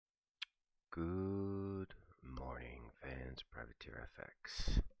Good morning, fans.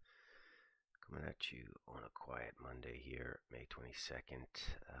 PrivateerFX coming at you on a quiet Monday here, May 22nd.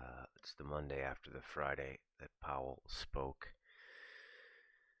 It's the Monday after the Friday that Powell spoke.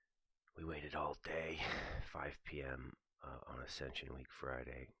 We waited all day, 5 p.m. On Ascension Week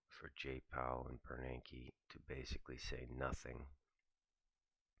Friday, for Jay Powell and Bernanke to basically say nothing.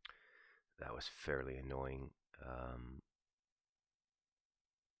 That was fairly annoying.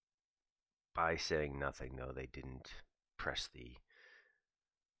 By saying nothing, though, they didn't press the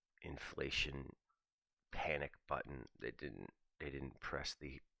inflation panic button. They didn't press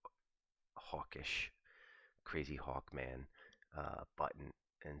the hawkish, crazy hawkman button,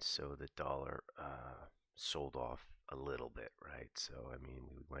 and so the dollar sold off a little bit, right? So I mean,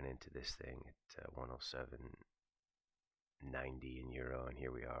 we went into this thing at 107.90 in euro, and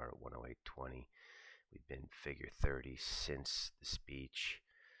here we are at 108.20. We've been figure 30 since the speech.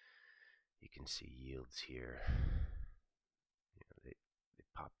 You can see yields here. They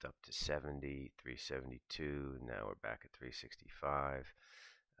popped up to 70, 372. Now we're back at 365.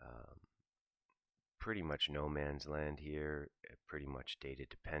 Pretty much no man's land here. Pretty much data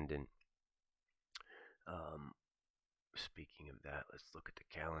dependent. Speaking of that, let's look at the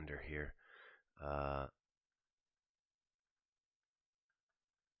calendar here.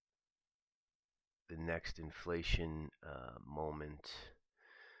 The next inflation moment,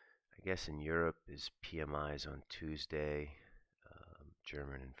 I guess, in Europe is PMIs on Tuesday,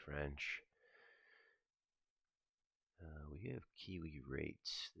 German and French. We have Kiwi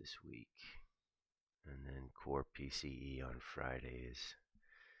rates this week, and then core PCE on Friday is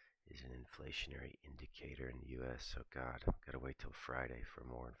an inflationary indicator in the U.S. So God, I've got to wait till Friday for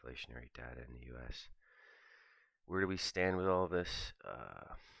more inflationary data in the U.S. Where do we stand with all this?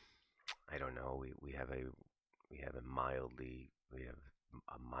 I don't know. We have a mildly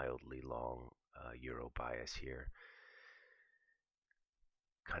long euro bias here.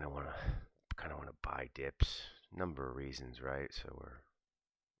 Kind of want to buy dips. Number of reasons, right? So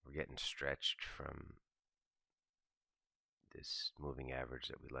we're getting stretched from this moving average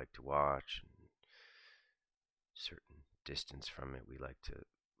that we like to watch, and certain distance from it we like to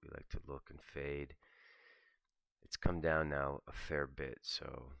look and fade. It's come down now a fair bit,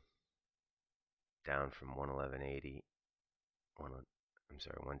 so down from 111.80,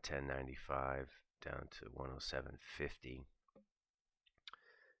 110.95 down to 107.50.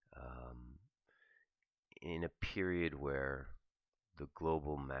 In a period where the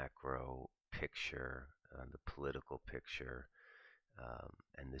global macro picture, the political picture,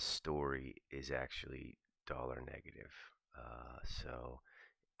 and the story is actually dollar negative. So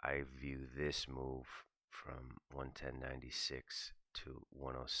I view this move from 110.96 to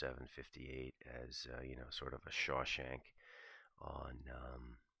 107.58 as sort of a Shawshank on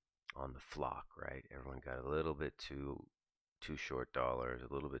the flock, right? Everyone got a little bit too short dollars, a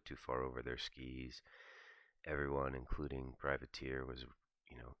little bit too far over their skis. Everyone, including Privateer, was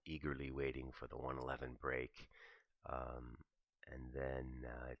eagerly waiting for the 111 break, and then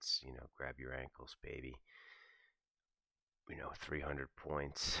it's grab your ankles, baby. 300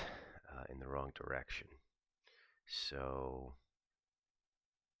 points in the wrong direction. So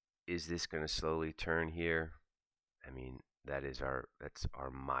is this going to slowly turn here? I mean, that's our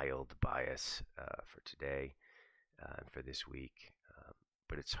mild bias for today and for this week.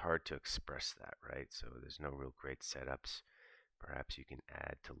 But it's hard to express that, right? So there's no real great setups. Perhaps you can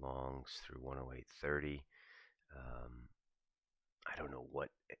add to longs through 108.30. I don't know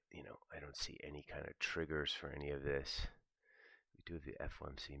what, I don't see any kind of triggers for any of this. We do have the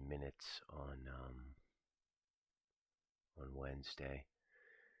FOMC minutes on Wednesday.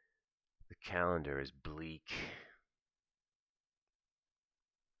 The calendar is bleak.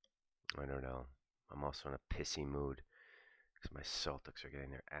 I don't know. I'm also in a pissy mood because my Celtics are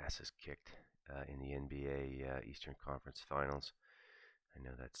getting their asses kicked in the NBA Eastern Conference Finals. I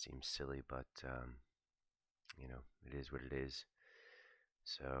know that seems silly, but it is what it is.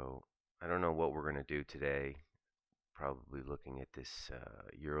 So I don't know what we're going to do today. Probably looking at this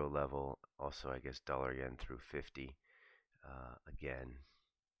euro level. Also, I guess dollar yen through 50. Again,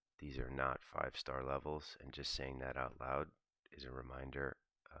 these are not 5-star levels, and just saying that out loud is a reminder.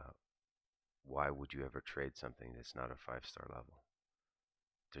 Why would you ever trade something that's not a 5-star level?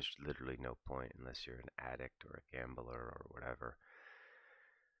 There's literally no point unless you're an addict or a gambler or whatever.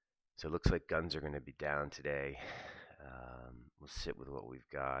 So it looks like guns are going to be down today. We'll sit with what we've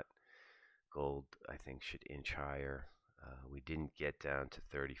got. Gold, I think, should inch higher. We didn't get down to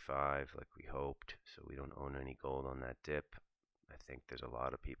 35 like we hoped, so we don't own any gold on that dip. I think there's a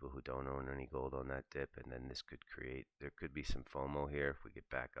lot of people who don't own any gold on that dip, and then there could be some FOMO here if we get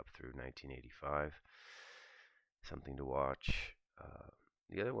back up through 1985. Something to watch.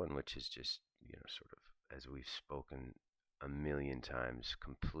 The other one, which is just, sort of, as we've spoken a million times,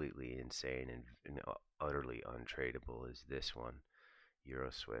 completely insane and utterly untradeable, is this one,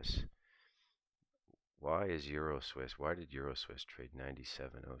 Euro Swiss. Why did Euro Swiss trade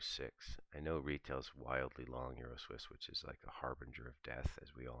 97.06? I know retail's wildly long Euro Swiss, which is like a harbinger of death,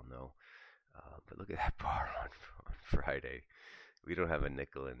 as we all know. But look at that bar on Friday. We don't have a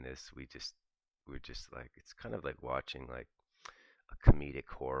nickel in this. We're just like, it's kind of like watching like a comedic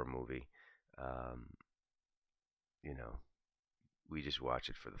horror movie. Um, you know, we just watch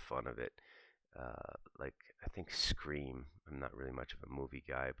it for the fun of it. Like, I think Scream. I'm not really much of a movie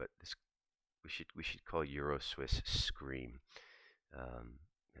guy, but this we should call Euro Swiss Scream.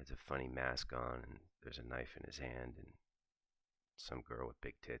 Has a funny mask on, and there's a knife in his hand, and some girl with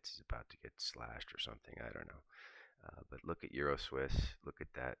big tits is about to get slashed or something. I don't know. But look at Euro Swiss. Look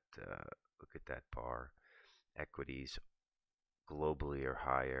at that. Look at that bar. Equities globally are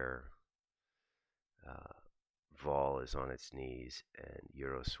higher. Uh, Vol is on its knees, and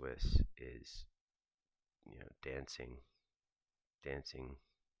Euro Swiss is, dancing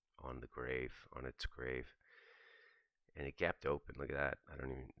on its grave. And it gapped open. Look at that. I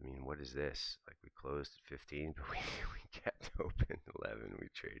mean, what is this? Like, we closed at 15, but we kept open 11. We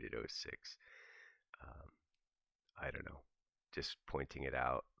traded 06. I don't know. Just pointing it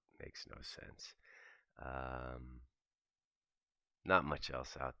out makes no sense. Not much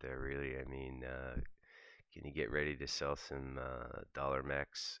else out there, really. I mean, can you get ready to sell some dollar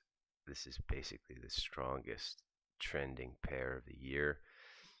mex? This is basically the strongest trending pair of the year.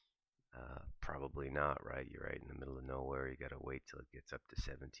 Probably not, right? You're right in the middle of nowhere. You got to wait till it gets up to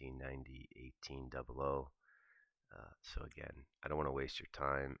 1790, 1800. So again, I don't want to waste your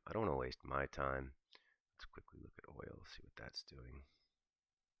time. I don't want to waste my time. Let's quickly look at oil, see what that's doing.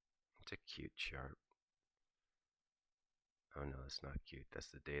 It's a cute chart. Oh no, it's not cute. That's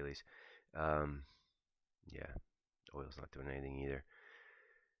the dailies. Yeah, oil's not doing anything either.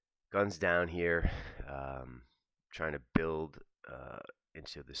 Guns down here. Trying to build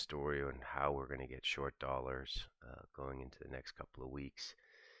into the story on how we're going to get short dollars going into the next couple of weeks.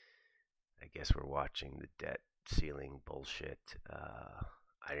 I guess we're watching the debt ceiling bullshit.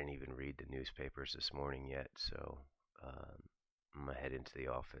 I didn't even read the newspapers this morning yet, so I'm gonna head into the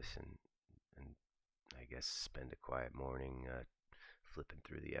office and I guess spend a quiet morning flipping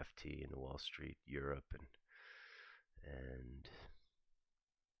through the FT and the Wall Street, Europe, and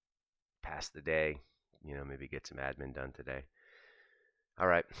pass the day. Maybe get some admin done today. All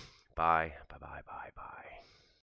right. Bye. Bye. Bye. Bye. Bye.